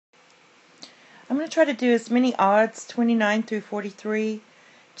I'm going to try to do as many odds, 29 through 43,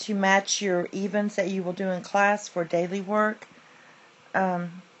 to match your evens that you will do in class for daily work.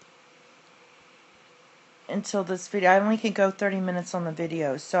 Until this video, I only can go 30 minutes on the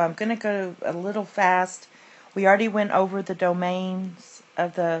video, so I'm going to go a little fast. We already went over the domains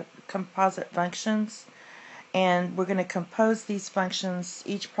of the composite functions, and we're going to compose these functions.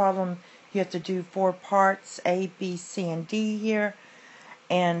 Each problem you have to do 4 parts, A, B, C, and D here,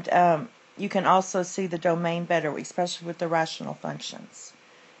 and you can also see the domain better, especially with the rational functions.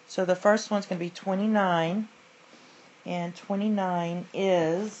 So the first one's going to be 29, and 29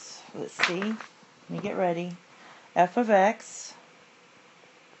 is, let's see, let me get ready, f of x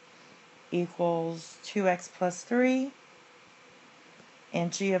equals 2x plus 3,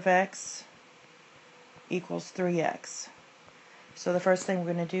 and g of x equals 3x. So the first thing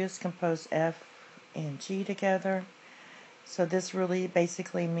we're going to do is compose f and g together. So this really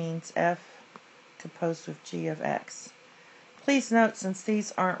basically means f composed with g of x. Please note, since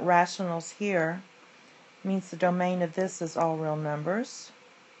these aren't rationals here, it means the domain of this is all real numbers,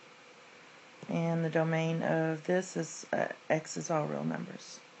 and the domain of this is x is all real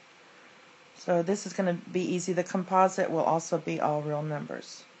numbers. So this is going to be easy. The composite will also be all real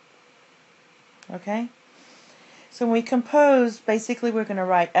numbers. Okay? So when we compose, basically we're going to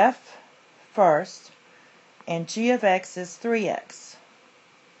write f first, and g of x is 3x.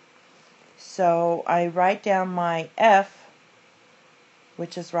 So I write down my f,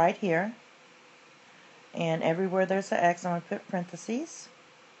 which is right here, and everywhere there's an x, I'm going to put parentheses.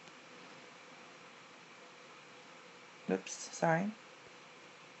 Oops, sorry.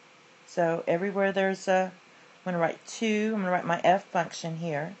 So everywhere there's a, I'm going to write 2, I'm going to write my f function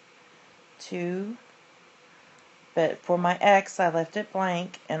here, 2, but for my x I left it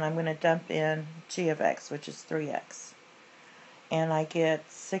blank, and I'm going to dump in g of x, which is 3x. And I get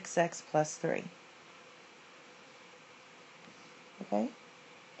 6x plus 3. Okay?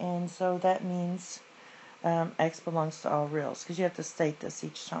 And so that means x belongs to all reals, because you have to state this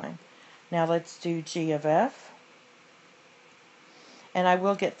each time. Now let's do g of f. And I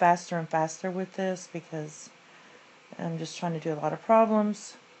will get faster and faster with this because I'm just trying to do a lot of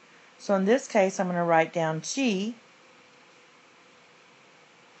problems. So in this case, I'm going to write down g.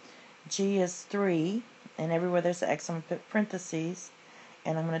 G is 3, and everywhere there's an x, I'm going to put parentheses,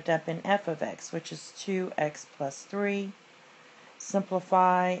 and I'm going to dump in f of x, which is 2x plus 3.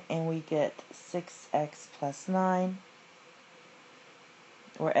 Simplify, and we get 6x plus 9,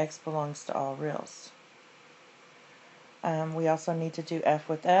 where x belongs to all reals. We also need to do f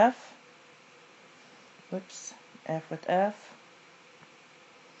with f. Whoops, f with f.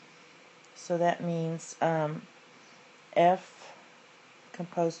 So that means f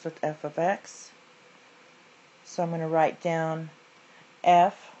composed with f of x. So I'm going to write down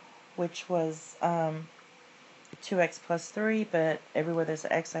f, which was 2x plus 3, but everywhere there's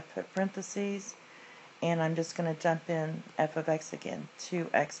an x I put parentheses, and I'm just going to dump in f of x again,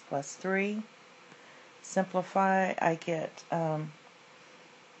 2x plus 3. Simplify, I get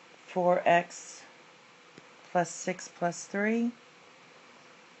 4x plus 6 plus 3,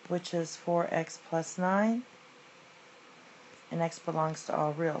 which is 4x plus 9, and x belongs to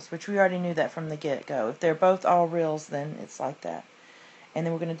all reals, which we already knew that from the get-go. If they're both all reals, then it's like that. And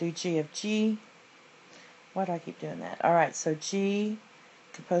then we're going to do g of g. Why do I keep doing that? Alright, so g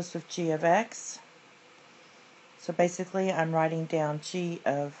composed with g of x. So basically I'm writing down g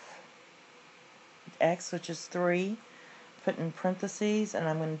of x, which is 3, put in parentheses, and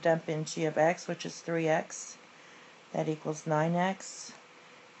I'm going to dump in g of x, which is 3x. That equals 9x,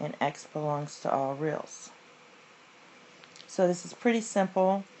 and x belongs to all reals. So this is pretty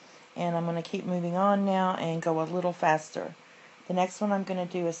simple, and I'm going to keep moving on now and go a little faster. The next one I'm going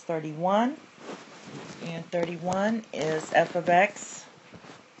to do is 31, and 31 is f of x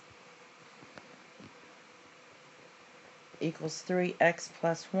equals 3x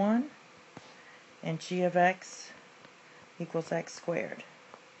plus 1, and g of x equals x squared.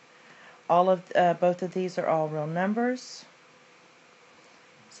 Both of these are all real numbers.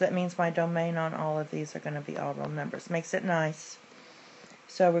 So that means my domain on all of these are going to be all real numbers. Makes it nice.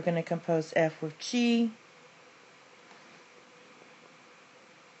 So we're going to compose f with g.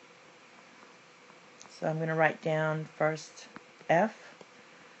 So I'm going to write down first f.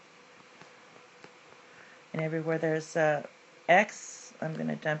 And everywhere there's x, I'm going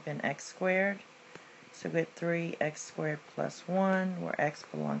to dump in x squared. So we get 3x squared plus 1, where x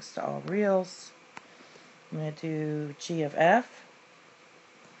belongs to all reals. I'm going to do g of f.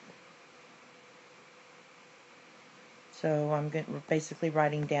 So I'm basically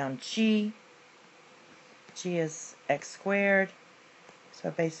writing down g. G is x squared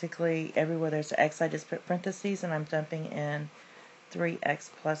So basically, everywhere there's an x, I just put parentheses, and I'm dumping in 3x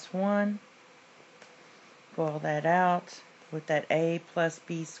plus 1. Boil that out with that a plus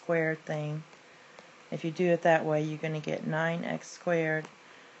b squared thing. If you do it that way, you're going to get 9x squared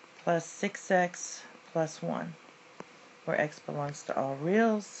plus 6x plus 1, where x belongs to all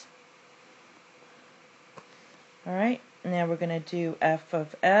reals. Alright, now we're going to do f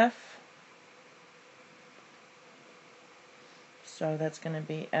of f. So that's going to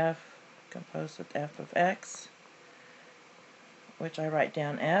be f composed with f of x, which I write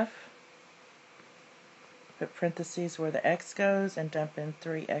down f. Put parentheses where the x goes and dump in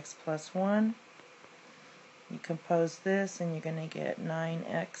 3x plus 1. You compose this and you're going to get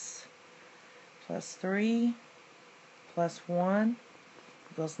 9x plus 3 plus 1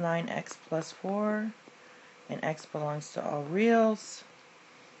 equals 9x plus 4, and x belongs to all reals.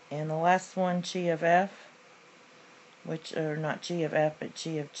 And the last one, g of f, which are not g of f but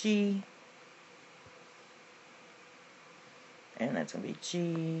g of g, and that's going to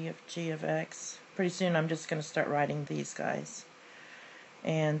be g of x. Pretty soon I'm just going to start writing these guys.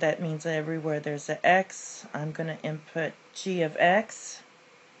 And that means that everywhere there's an x, I'm going to input g of x,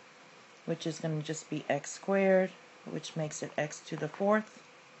 which is going to just be x squared, which makes it x to the 4th.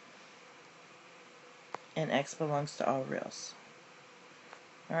 And x belongs to all reals.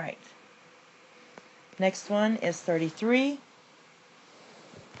 Alright. Next one is 33.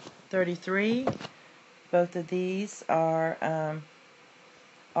 33. Both of these are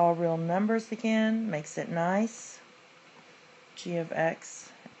all real numbers again. Makes it nice. G of x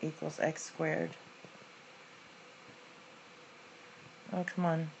equals x squared. Oh, come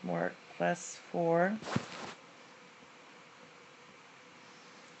on, work. Plus 4.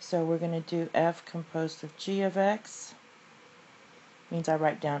 So we're going to do f composed of g of x. Means I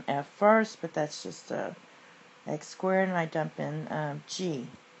write down f first, but that's just x squared, and I dump in g.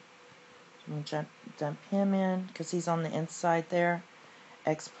 So I'm going to dump him in, because he's on the inside there.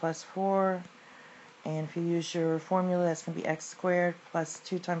 X plus 4. And if you use your formula, that's going to be x squared plus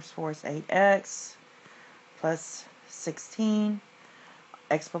 2 times 4 is 8x plus 16.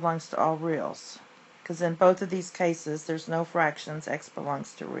 X belongs to all reals. Because in both of these cases, there's no fractions. X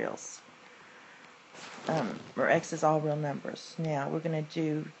belongs to reals. Or x is all real numbers. Now, we're going to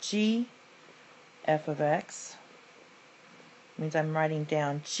do g f of x. Means I'm writing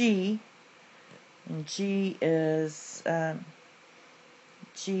down g. And g is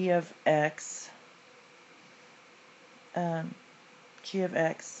g of x. G of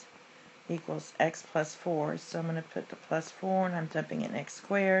x equals x plus 4. So I'm going to put the plus 4, and I'm dumping in x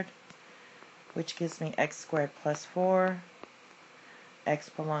squared, which gives me x squared plus 4. X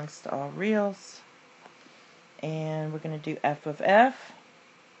belongs to all reals. And we're going to do f of f.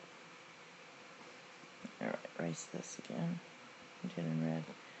 Alright, erase this again. I did in red.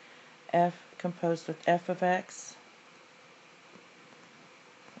 F composed with f of x.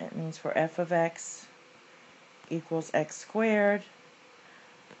 That means for f of x equals x squared,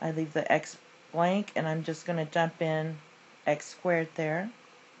 I leave the x blank, and I'm just going to dump in x squared there,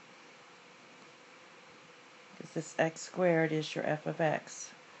 because this x squared is your f of x,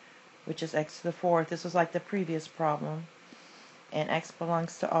 which is x to the 4th. This was like the previous problem. And x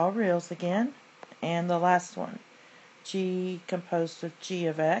belongs to all reals again. And the last one, g composed with g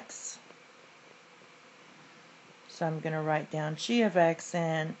of x. So I'm going to write down g of x,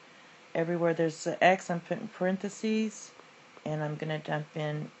 and everywhere there's an x, I'm putting parentheses, and I'm going to dump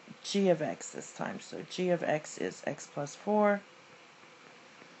in g of x this time. So g of x is x plus 4,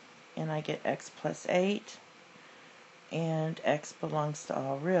 and I get x plus 8, and x belongs to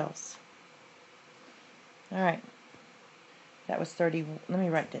all reals. Alright, that was 30. Let me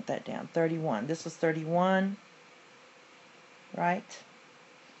write that down. 31. This was 31, right?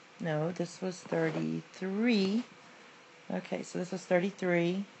 No, this was 33. Okay, so this was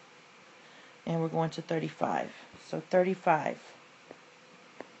 33. And we're going to 35. So 35.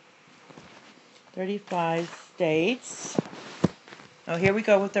 35 states. Oh, here we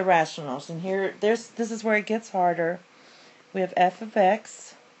go with the rationals. And here, this is where it gets harder. We have f of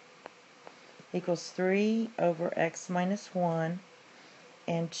x equals 3 over x minus 1.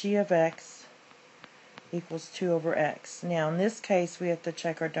 And g of x equals 2 over x. Now, in this case, we have to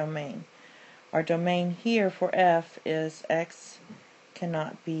check our domain. Our domain here for f is x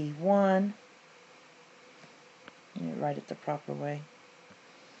cannot be 1. Let me write it the proper way.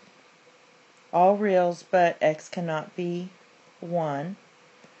 All reals, but x cannot be 1.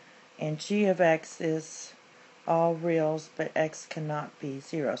 And g of x is all reals, but x cannot be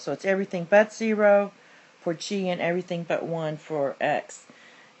 0. So it's everything but 0 for g and everything but 1 for x.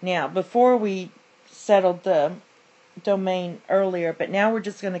 Now, before we settled the domain earlier, but now we're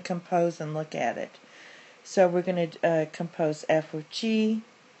just going to compose and look at it. So we're going to compose f of g.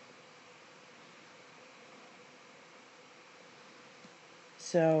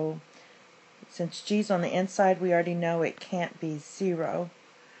 So since g's on the inside, we already know it can't be 0.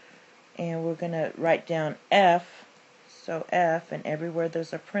 And we're going to write down f. So f, and everywhere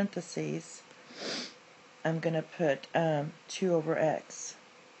there's a parentheses, I'm going to put 2 over x.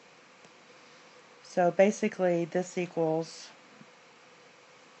 So basically this equals,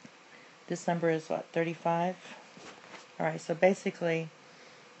 this number is what, 35? Alright, so basically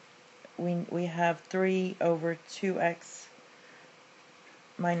we have 3 over 2x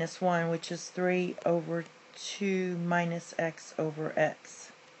minus 1, which is 3 over 2 minus x over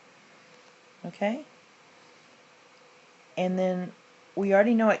x. Okay? And then we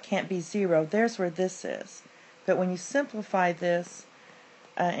already know it can't be 0. There's where this is. But when you simplify this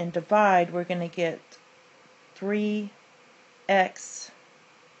and divide, we're going to get 3x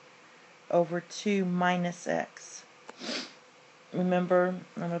over 2 minus x. Remember,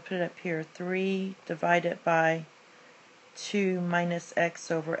 I'm going to put it up here. 3 divided by 2 minus x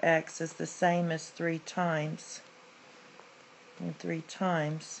over x is the same as 3 times. And 3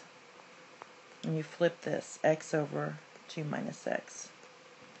 times, and you flip this, x over 2 minus x.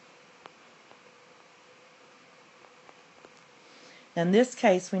 Now in this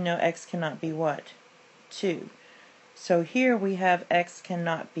case, we know x cannot be what? 2. So here we have x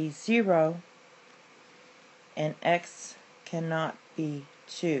cannot be 0, and x cannot be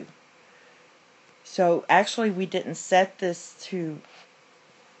 2. So actually we didn't set this to,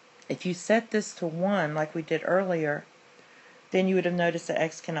 if you set this to 1 like we did earlier, then you would have noticed that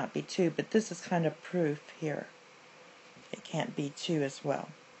x cannot be 2, but this is kind of proof here. It can't be 2 as well.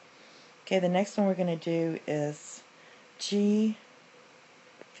 Okay, the next one we're going to do is g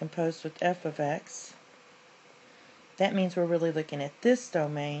composed with f of x. That means we're really looking at this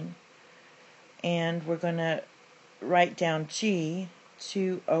domain, and we're going to write down g,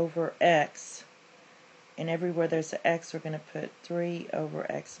 2 over x, and everywhere there's an x, we're going to put 3 over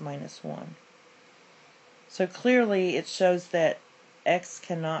x minus 1. So clearly it shows that x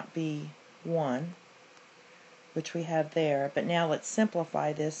cannot be 1, which we have there. But now let's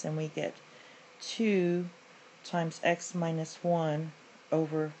simplify this, and we get 2 times x minus 1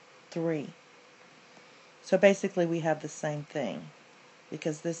 over 3. So basically we have the same thing,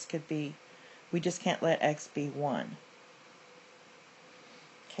 because this could be, we just can't let x be 1.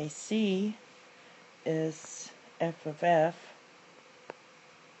 Okay, c is f of f.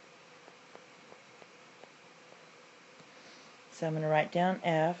 So I'm going to write down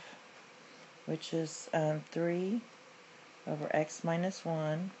f, which is 3 over x minus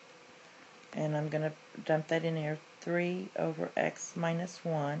 1, and I'm going to dump that in here, 3 over x minus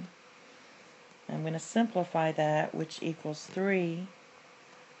 1. I'm going to simplify that, which equals 3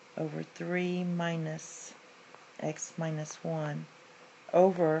 over 3 minus x minus 1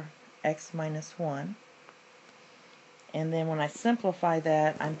 over x minus 1. And then when I simplify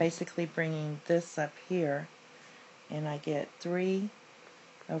that, I'm basically bringing this up here, and I get 3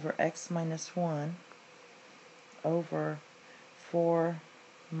 over x minus 1 over 4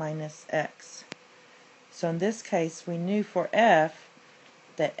 minus x. So in this case, we knew for f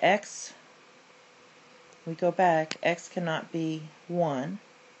that x, we go back, x cannot be 1.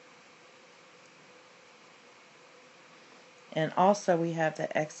 And also we have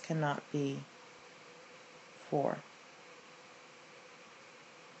that x cannot be 4.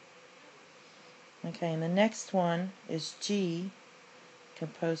 Okay, and the next one is g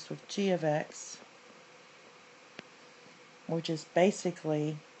composed with g of x, which is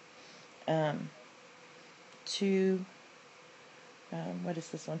basically 2, what is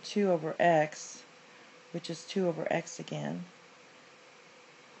this one? 2 over x, which is 2 over x again,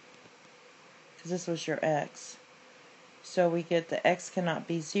 because this was your x. So we get the x cannot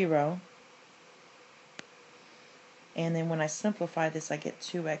be 0, and then when I simplify this, I get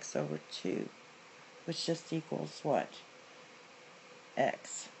 2x over 2, which just equals what?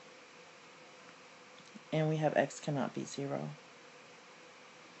 X. And we have x cannot be 0.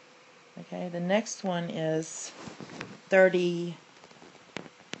 Okay, the next one is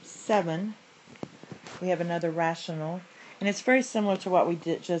 37. We have another rational, and it's very similar to what we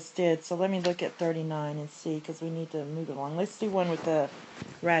just did. So let me look at 39 and see, because we need to move it along. Let's do one with the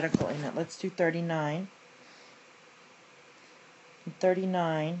radical in it. Let's do 39. In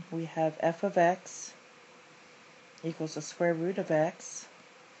 39, we have f of x equals the square root of x,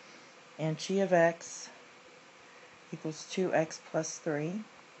 and g of x equals 2x plus 3.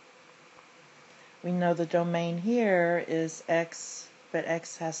 We know the domain here is x, but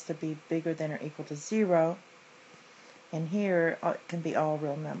x has to be bigger than or equal to 0. and here it can be all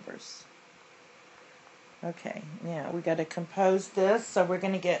real numbers. Okay, now we got to compose this, so we're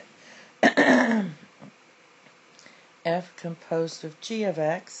going to get f composed of g of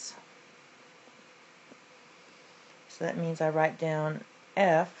x. So that means I write down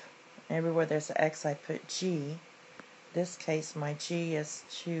f. Everywhere there's an x, I put g. In this case, my g is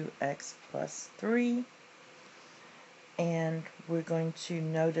 2x plus 3. And we're going to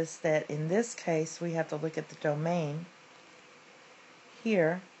notice that in this case, we have to look at the domain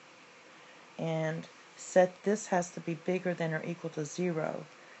here and set this has to be bigger than or equal to 0.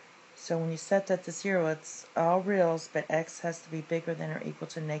 So when you set that to 0, it's all reals, but x has to be bigger than or equal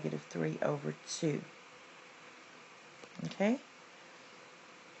to negative 3 over 2. Okay?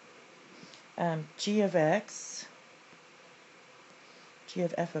 G of x, g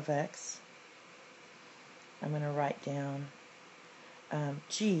of f of x, I'm going to write down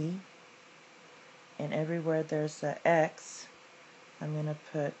g, and everywhere there's a x, I'm going to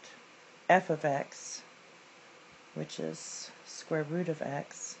put f of x, which is square root of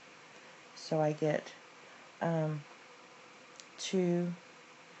x. So I get 2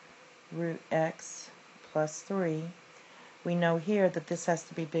 root x plus 3. We know here that this has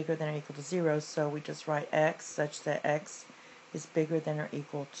to be bigger than or equal to 0, so we just write x such that x is bigger than or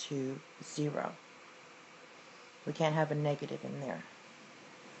equal to 0. We can't have a negative in there.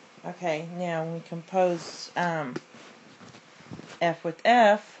 Okay, now when we compose f with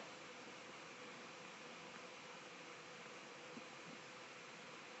f,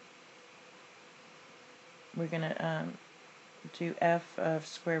 we're going to do f of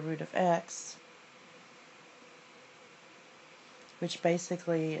square root of x, which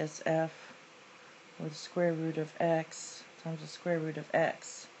basically is f with square root of x times the square root of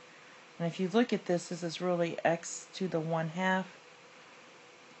x. And if you look at this, this is really x to the 1/2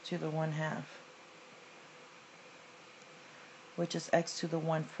 to the 1/2, which is x to the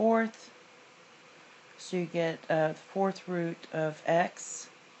 1/4. So you get the 4th root of x,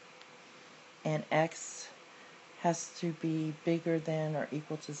 and x has to be bigger than or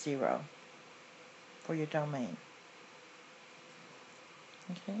equal to 0 for your domain.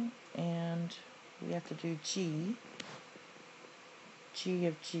 Okay, and we have to do g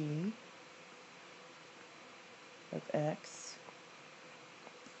of g of x,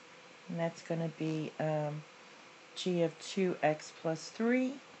 and that's going to be g of 2x plus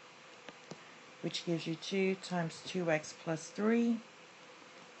 3, which gives you 2 times 2x plus 3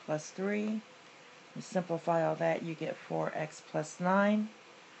 plus 3. You simplify all that, you get 4x plus 9.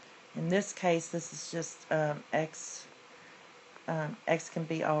 In this case, this is just x. X can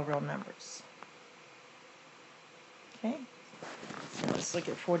be all real numbers. Okay, so let's look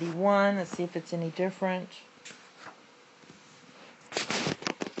at 41. Let's see if it's any different.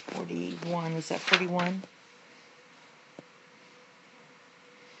 41, was that 41?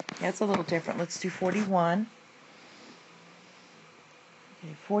 Yeah, it's a little different. Let's do 41.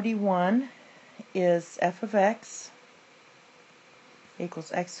 Okay, 41 is f of x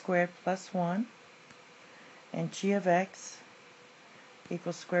equals x squared plus 1, and g of x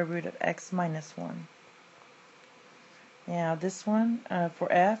equals square root of x minus 1. Now this one,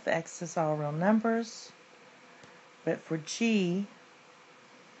 for f, x is all real numbers, but for g,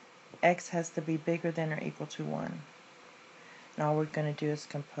 x has to be bigger than or equal to 1. And all we're going to do is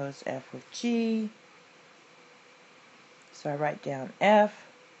compose f with g. So I write down f,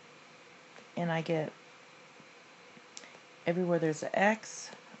 and I get, everywhere there's an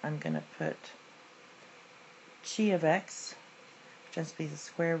x, I'm going to put g of x, which has to be the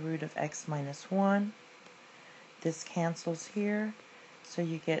square root of x minus 1. This cancels here, so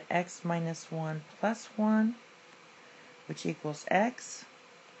you get x minus 1 plus 1, which equals x.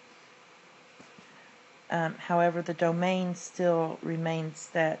 However, the domain still remains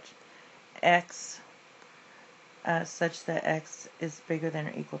that x, such that x is bigger than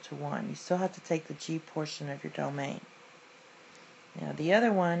or equal to 1. You still have to take the g portion of your domain. Now the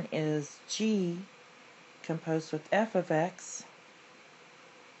other one is g composed with f of x.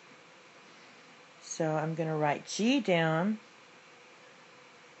 So I'm going to write g down.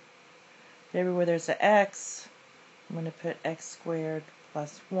 Everywhere there's an x, I'm going to put x squared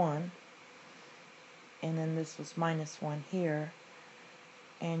plus 1. And then this was minus 1 here.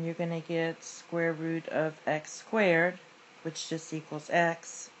 And you're going to get square root of x squared, which just equals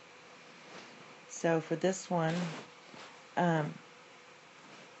x. So for this one,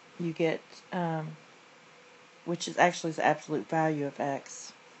 you get, which is actually the absolute value of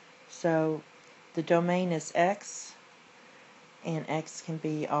x. So the domain is x, and x can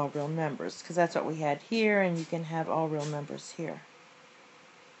be all real numbers, because that's what we had here, and you can have all real numbers here.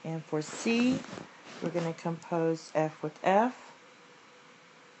 And for c, We're going to compose f with f.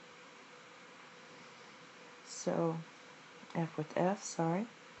 So, f with f, sorry.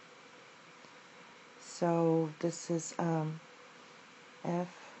 So this is f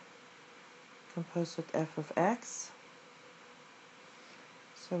composed with f of x.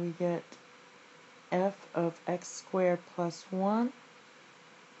 So we get f of x squared plus 1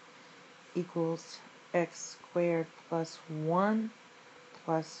 equals x squared plus 1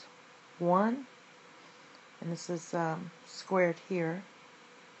 plus 1. And this is squared here.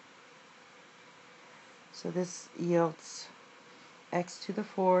 So this yields x to the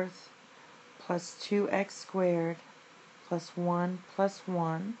 4th plus 2x squared plus 1 plus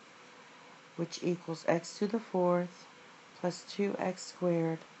 1, which equals x to the 4th plus 2x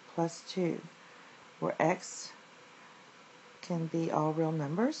squared plus 2, where x can be all real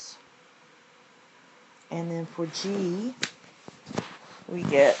numbers. And then for g, we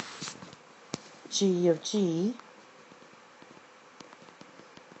get g of g,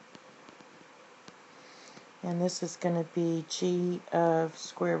 and this is going to be g of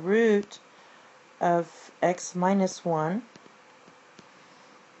square root of x minus 1,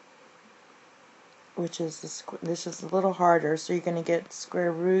 which is this is a little harder, so you're going to get the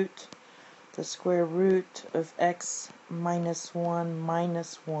square root of x minus 1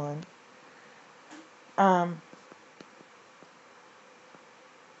 minus 1.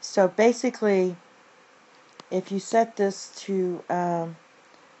 So basically, if you set this to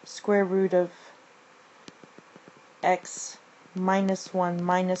square root of x minus 1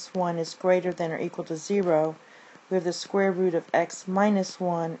 is greater than or equal to 0, we have the square root of x minus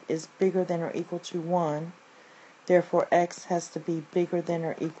 1 is bigger than or equal to 1. Therefore, x has to be bigger than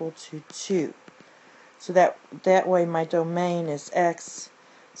or equal to 2. So that way my domain is x,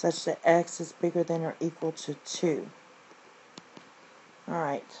 such that x is bigger than or equal to 2.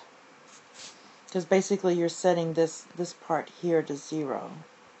 Alright. Because basically you're setting this part here to 0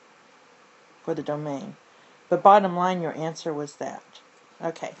 for the domain. But bottom line, your answer was that.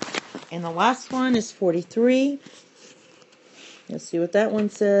 Okay. And the last one is 43. Let's see what that one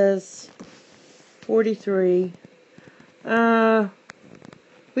says. 43. We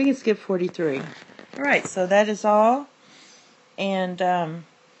can skip 43. Alright, so that is all. And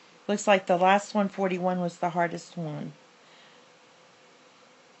looks like the last one, 41, was the hardest one.